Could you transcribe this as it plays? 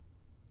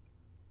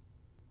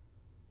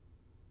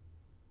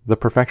The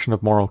perfection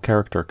of moral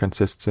character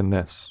consists in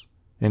this,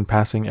 in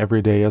passing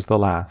every day as the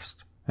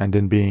last, and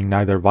in being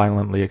neither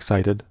violently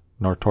excited,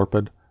 nor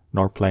torpid,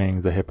 nor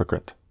playing the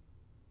hypocrite.